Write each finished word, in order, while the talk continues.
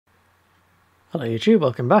Hello YouTube,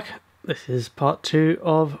 welcome back. This is part 2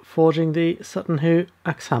 of forging the Sutton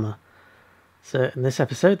Axehammer. So in this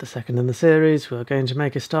episode, the second in the series, we're going to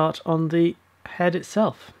make a start on the head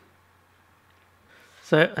itself.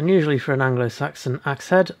 So unusually for an Anglo-Saxon axe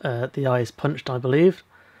head, the eye is punched, I believe.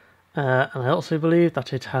 And I also believe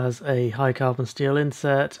that it has a high carbon steel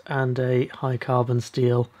insert and a high carbon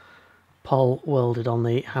steel pole welded on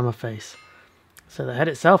the hammer face. So the head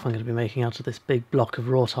itself I'm going to be making out of this big block of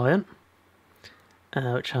wrought iron.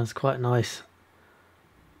 Which has quite nice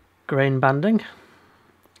grain banding,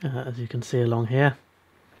 as you can see along here.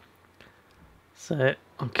 So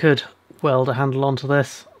I could weld a handle onto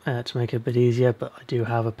this to make it a bit easier, but I do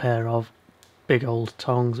have a pair of big old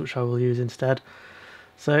tongs which I will use instead.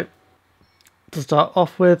 So to start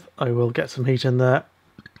off with, I will get some heat in there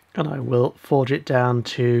and I will forge it down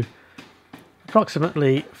to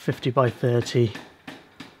approximately 50 by 30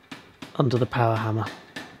 under the power hammer.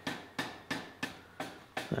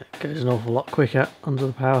 It goes an awful lot quicker under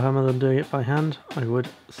the power hammer than doing it by hand. I would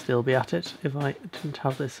still be at it if I didn't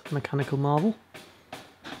have this mechanical marvel.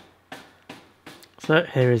 So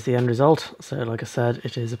here is the end result. So like I said,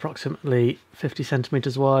 it is approximately 50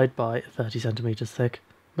 centimeters wide by 30 centimeters thick,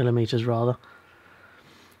 millimeters rather.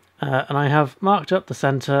 And I have marked up the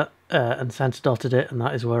center and center dotted it, and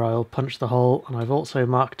that is where I'll punch the hole. And I've also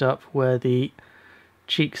marked up where the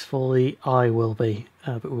cheeks for the eye will be,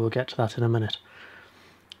 but we'll get to that in a minute.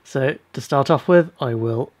 So to start off with, I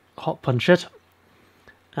will hot punch it.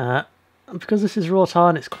 And because this is wrought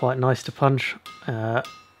iron, it's quite nice to punch. I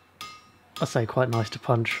say quite nice to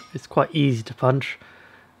punch. It's quite easy to punch.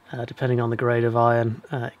 Depending on the grade of iron,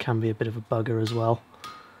 it can be a bit of a bugger as well.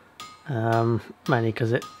 Mainly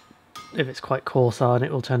because if it's quite coarse iron,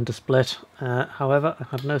 it will tend to split. However, I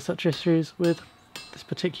had no such issues with this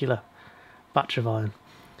particular batch of iron.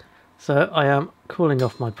 So I am cooling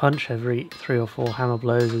off my punch every 3 or 4 hammer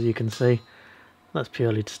blows, as you can see. That's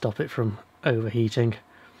purely to stop it from overheating.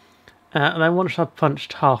 And then once I've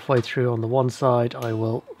punched halfway through on the one side, I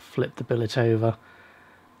will flip the billet over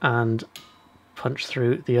and punch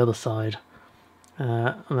through the other side.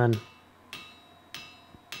 And then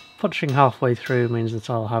punching halfway through means that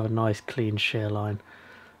I'll have a nice clean shear line.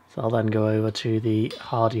 So I'll then go over to the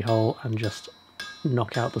hardy hole and just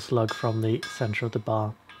knock out the slug from the centre of the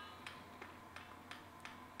bar.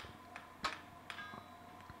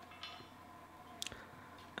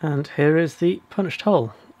 And here is the punched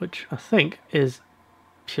hole, which I think is,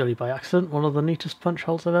 purely by accident, one of the neatest punch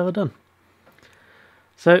holes I've ever done.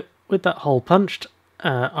 So with that hole punched,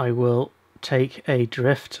 I will take a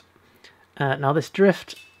drift. Now this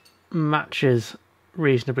drift matches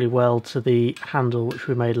reasonably well to the handle which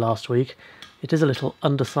we made last week. It is a little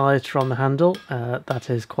undersized from the handle, that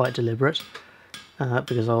is quite deliberate,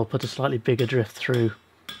 because I'll put a slightly bigger drift through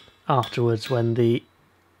afterwards when the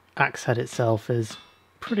axe head itself is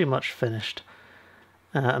pretty much finished,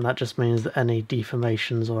 and that just means that any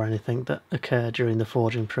deformations or anything that occur during the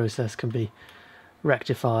forging process can be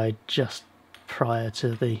rectified just prior to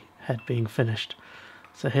the head being finished.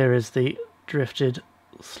 So here is the drifted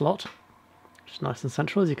slot, which is nice and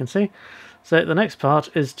central, as you can see. So the next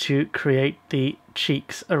part is to create the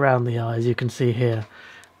cheeks around the eye, as you can see here.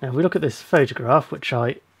 Now if we look at this photograph, which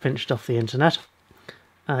I pinched off the internet,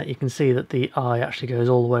 you can see that the eye actually goes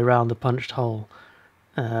all the way around the punched hole.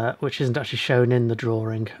 Which isn't actually shown in the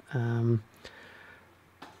drawing.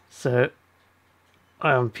 So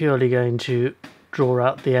I am purely going to draw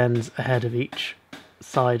out the ends ahead of each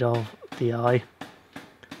side of the eye,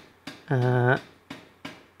 and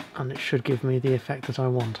it should give me the effect that I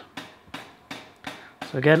want.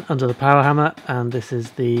 So again, under the power hammer, and this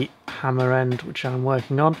is the hammer end which I'm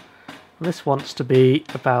working on, and this wants to be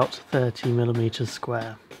about 30 millimeters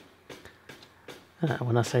square.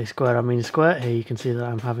 When I say square, I mean square. Here you can see that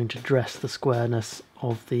I'm having to dress the squareness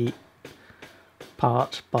of the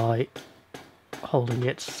part by holding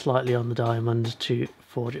it slightly on the diamond to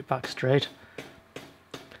forge it back straight.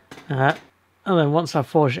 And then once I've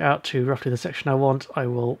forged it out to roughly the section I want, I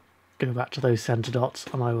will go back to those centre dots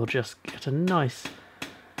and I will just get a nice,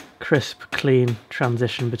 crisp, clean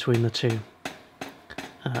transition between the two,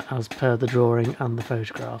 as per the drawing and the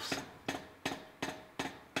photographs.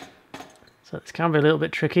 So this can be a little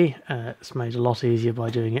bit tricky. It's made a lot easier by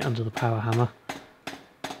doing it under the power hammer.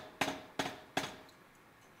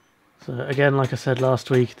 So again, like I said last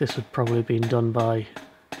week, this would probably have been done by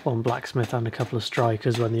one blacksmith and a couple of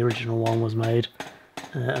strikers when the original one was made,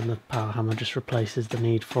 and the power hammer just replaces the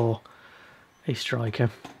need for a striker.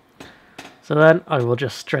 So then I will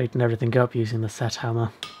just straighten everything up using the set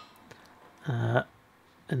hammer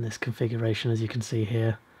in this configuration, as you can see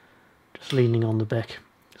here, just leaning on the bick.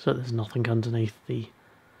 so there's nothing underneath the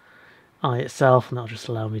eye itself, and that'll just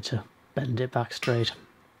allow me to bend it back straight.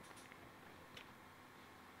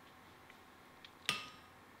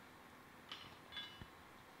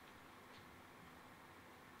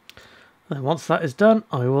 Then once that is done,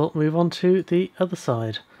 I will move on to the other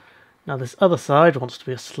side. Now this other side wants to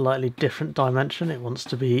be a slightly different dimension. It wants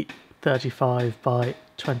to be 35 by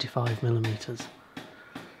 25 millimeters.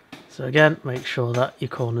 So again, make sure that your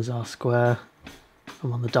corners are square.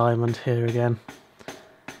 I'm on the diamond here again.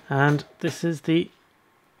 And this is the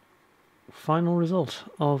final result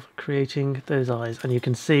of creating those eyes. And you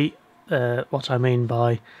can see what I mean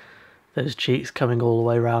by those cheeks coming all the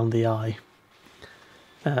way around the eye.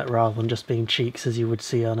 Rather than just being cheeks as you would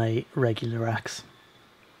see on a regular axe.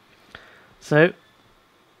 So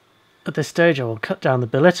at this stage I will cut down the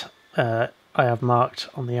billet. I have marked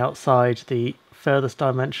on the outside the furthest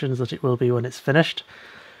dimensions that it will be when it's finished,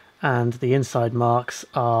 and the inside marks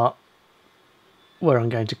are where I'm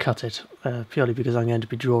going to cut it, purely because I'm going to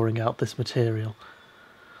be drawing out this material.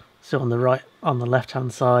 So on the left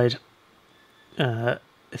hand side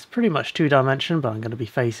it's pretty much 2-dimension, but I'm going to be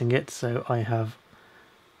facing it, so I have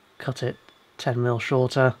cut it 10mm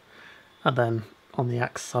shorter, and then on the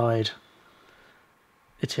axe side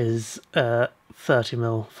it is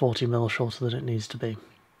 30mm, 40mm shorter than it needs to be.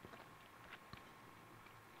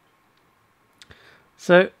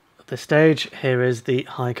 So at this stage, here is the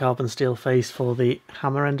high carbon steel face for the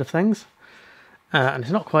hammer end of things, and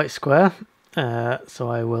it's not quite square, so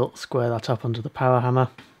I will square that up under the power hammer.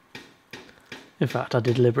 In fact, I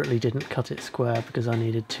deliberately didn't cut it square because I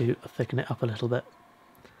needed to thicken it up a little bit.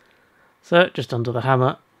 So just under the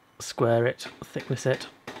hammer, square it, thickness it,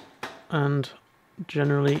 and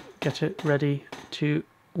generally get it ready to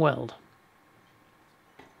weld.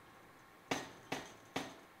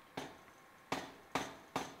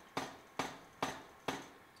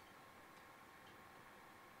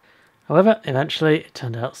 However, eventually it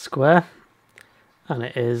turned out square, and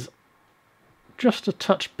it is just a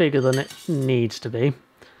touch bigger than it needs to be,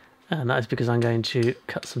 and that is because I'm going to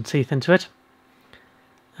cut some teeth into it.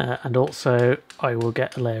 And also I will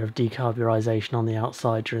get a layer of decarburization on the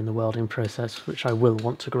outside during the welding process, which I will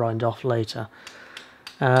want to grind off later.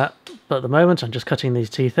 But at the moment I'm just cutting these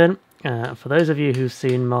teeth in. For those of you who've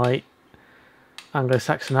seen my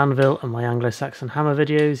Anglo-Saxon anvil and my Anglo-Saxon hammer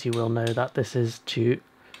videos, you will know that this is to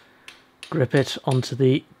grip it onto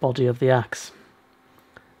the body of the axe.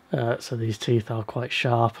 So these teeth are quite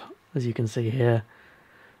sharp, as you can see here.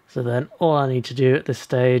 So then all I need to do at this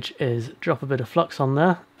stage is drop a bit of flux on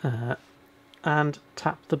there and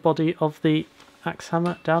tap the body of the axe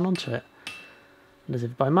hammer down onto it. And as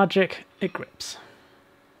if by magic, it grips.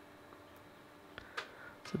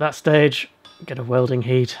 So at that stage, get a welding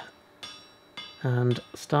heat and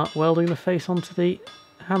start welding the face onto the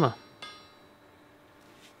hammer.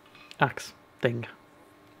 Axe thing.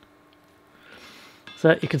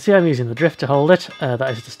 So you can see I'm using the drift to hold it. That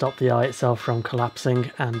is to stop the eye itself from collapsing,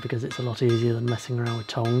 and because it's a lot easier than messing around with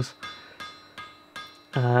tongs.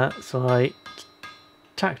 So I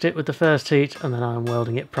tacked it with the first heat, and then I'm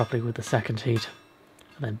welding it properly with the second heat,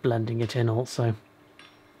 and then blending it in also.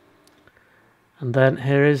 And then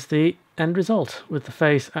here is the end result, with the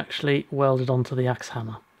face actually welded onto the axe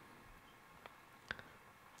hammer.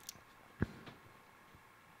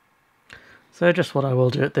 So just what I will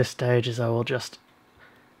do at this stage is I will just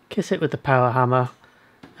kiss it with the power hammer,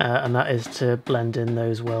 and that is to blend in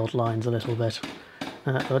those weld lines a little bit.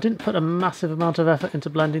 I didn't put a massive amount of effort into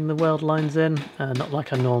blending the weld lines in, not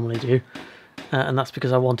like I normally do, and that's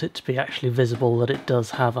because I want it to be actually visible that it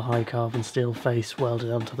does have a high carbon steel face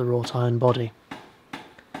welded onto the wrought iron body.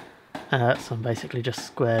 So I'm basically just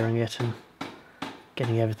squaring it and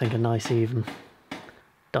getting everything a nice even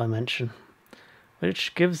dimension,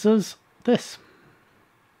 which gives us this.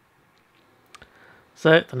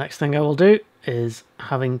 So the next thing I will do is,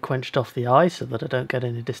 having quenched off the eye so that I don't get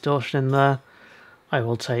any distortion in there, I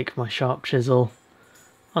will take my sharp chisel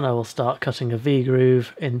and I will start cutting a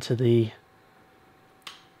V-groove into the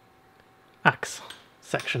axe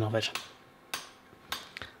section of it.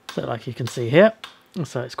 So like you can see here,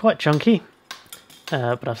 so it's quite chunky,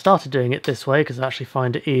 but I've started doing it this way because I actually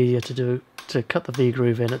find it easier to cut the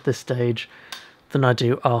V-groove in at this stage than I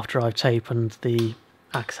do after I've tapered the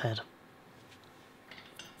axe head.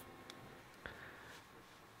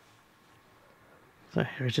 So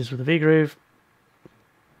here it is with the V-groove.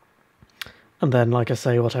 And then, like I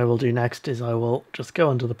say, what I will do next is I will just go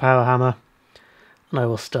under the power hammer and I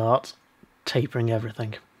will start tapering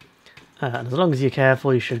everything. And as long as you're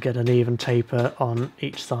careful, you should get an even taper on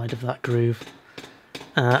each side of that groove.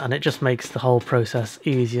 and it just makes the whole process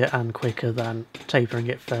easier and quicker than tapering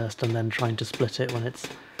it first and then trying to split it when it's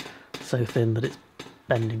so thin that it's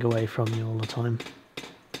bending away from you all the time.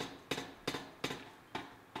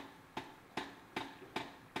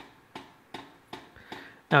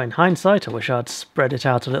 Now in hindsight, I wish I'd spread it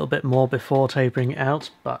out a little bit more before tapering it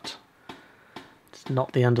out, but it's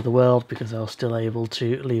not the end of the world because I was still able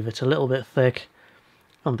to leave it a little bit thick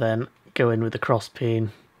and then go in with the cross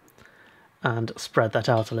peen and spread that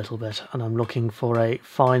out a little bit. And I'm looking for a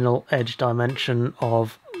final edge dimension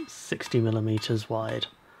of 60mm wide.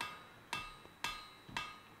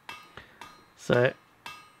 So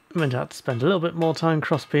I'm going to have to spend a little bit more time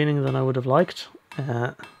cross peening than I would have liked,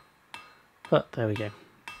 but there we go.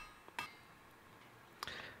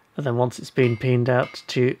 And then once it's been peened out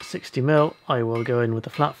to 60mm, I will go in with the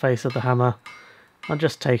flat face of the hammer and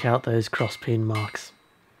just take out those cross peen marks.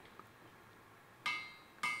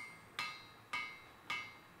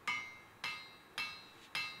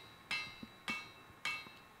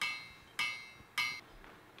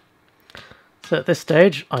 So at this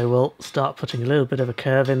stage I will start putting a little bit of a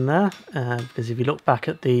curve in there, because if you look back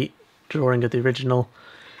at the drawing of the original,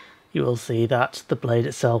 you will see that the blade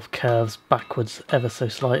itself curves backwards ever so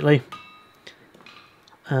slightly.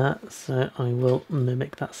 So I will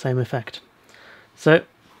mimic that same effect. So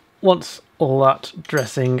once all that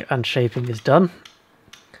dressing and shaping is done,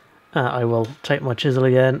 I will take my chisel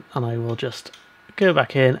again and I will just go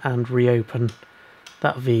back in and reopen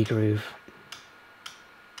that V-groove.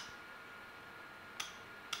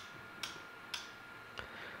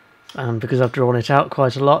 And because I've drawn it out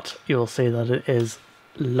quite a lot, you'll see that it is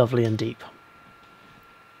lovely and deep.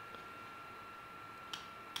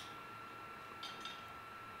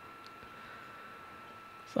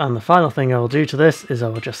 And the final thing I will do to this is I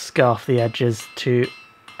will just scarf the edges to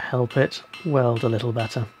help it weld a little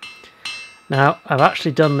better. Now, I've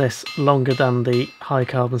actually done this longer than the high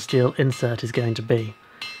carbon steel insert is going to be.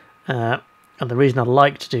 And the reason I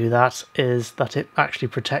like to do that is that it actually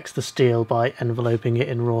protects the steel by enveloping it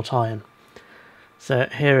in wrought iron. So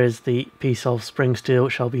here is the piece of spring steel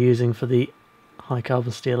which I'll be using for the high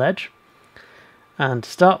carbon steel edge. And to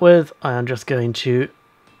start with, I am just going to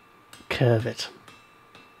curve it.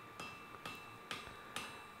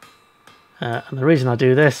 And the reason I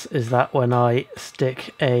do this is that when I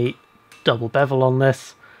stick a double bevel on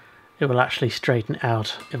this, it will actually straighten it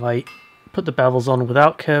out. If I put the bevels on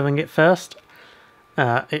without curving it first,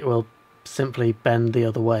 it will simply bend the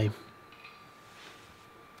other way.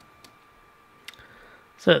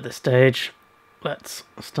 So at this stage, let's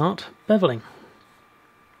start beveling.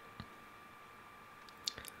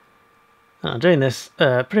 And I'm doing this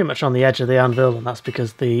pretty much on the edge of the anvil, and that's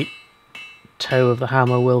because the toe of the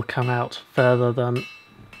hammer will come out further than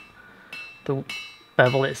the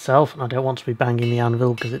bevel itself, and I don't want to be banging the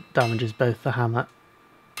anvil because it damages both the hammer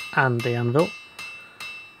and the anvil.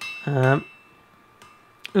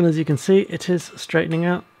 And as you can see, it is straightening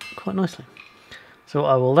out quite nicely. So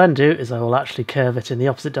what I will then do is I will actually curve it in the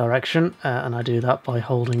opposite direction, and I do that by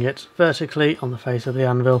holding it vertically on the face of the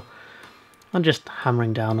anvil and just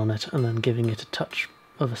hammering down on it and then giving it a touch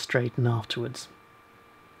of a straighten afterwards.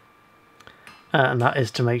 And that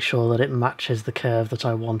is to make sure that it matches the curve that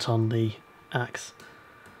I want on the axe.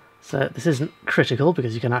 So this isn't critical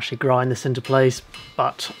because you can actually grind this into place,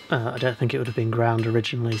 but I don't think it would have been ground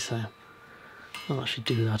originally, so I'll actually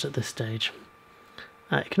do that at this stage.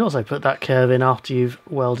 You can also put that curve in after you've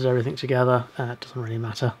welded everything together, it doesn't really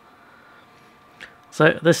matter. So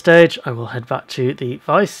at this stage I will head back to the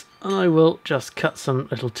vise and I will just cut some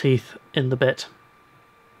little teeth in the bit.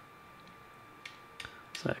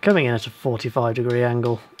 So coming in at a 45-degree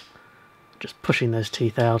angle, just pushing those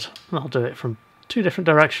teeth out, and I'll do it from two different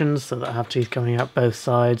directions so that I have teeth coming out both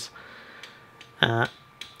sides, and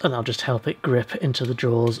I'll just help it grip into the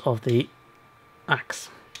jaws of the axe.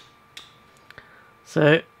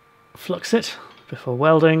 So flux it before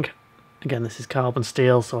welding. Again, this is carbon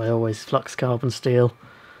steel, so I always flux carbon steel.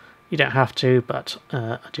 You don't have to, but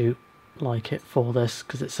I do like it for this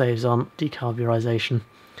because it saves on decarburization.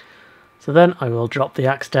 So then I will drop the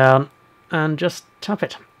axe down and just tap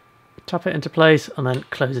it into place and then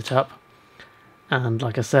close it up. And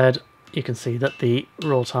like I said, you can see that the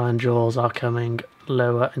wrought iron jaws are coming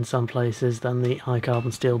lower in some places than the high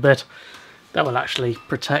carbon steel bit. That will actually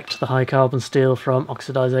protect the high carbon steel from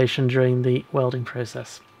oxidization during the welding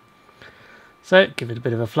process. So give it a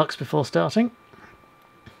bit of a flux before starting.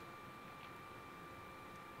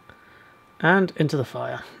 And into the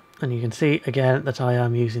fire. And you can see again that I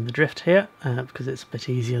am using the drift here because it's a bit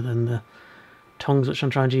easier than the tongs which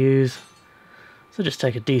I'm trying to use. So just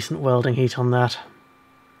take a decent welding heat on that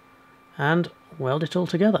and weld it all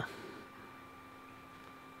together.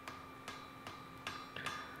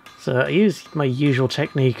 So I used my usual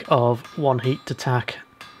technique of one heat to tack,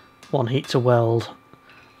 one heat to weld,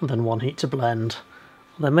 and then one heat to blend.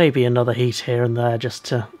 There may be another heat here and there just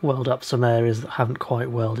to weld up some areas that haven't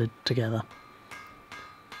quite welded together.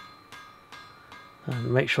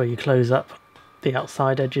 And make sure you close up the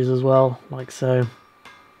outside edges as well, like so.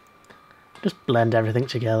 Just blend everything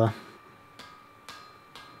together.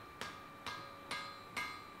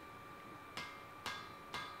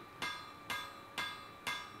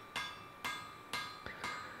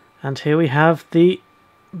 And here we have the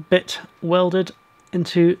bit welded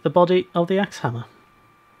into the body of the axe hammer.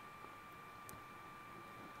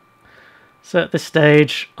 So at this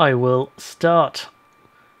stage I will start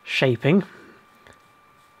shaping.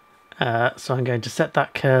 So I'm going to set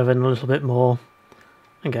that curve in a little bit more.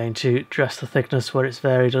 I'm going to dress the thickness where it's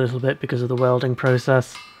varied a little bit because of the welding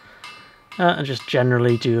process. And just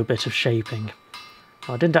generally do a bit of shaping.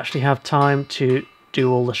 Now, I didn't actually have time to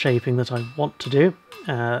do all the shaping that I want to do.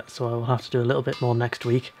 So I will have to do a little bit more next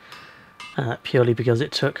week, purely because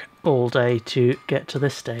it took all day to get to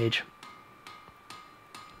this stage.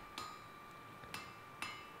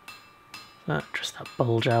 Just that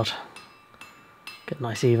bulge out, get a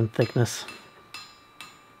nice even thickness.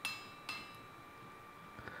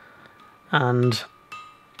 And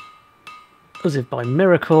as if by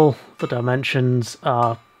miracle, the dimensions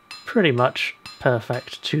are pretty much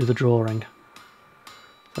perfect to the drawing.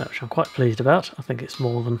 Which I'm quite pleased about. I think it's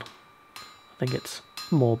more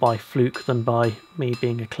by fluke than by me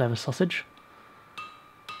being a clever sausage.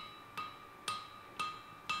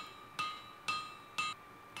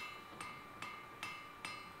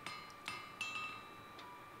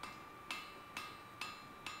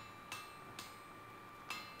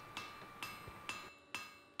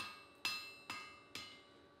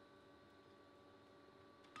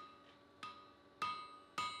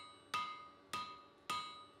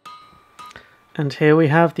 And here we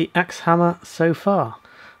have the axe hammer so far.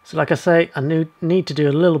 So like I say, I need to do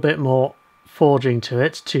a little bit more forging to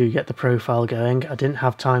it to get the profile going. I didn't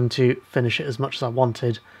have time to finish it as much as I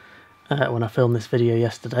wanted when I filmed this video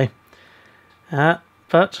yesterday.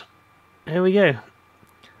 But here we go.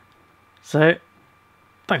 So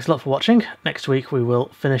thanks a lot for watching. Next week we will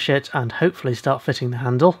finish it and hopefully start fitting the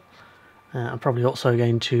handle. I'm probably also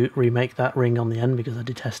going to remake that ring on the end because I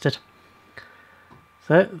detest it.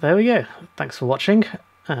 So there we go. Thanks for watching.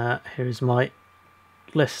 Here is my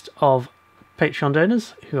list of Patreon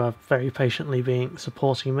donors who have very patiently been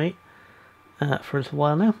supporting me for a little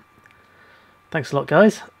while now. Thanks a lot,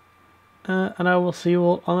 guys. And I will see you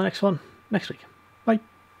all on the next one next week. Bye.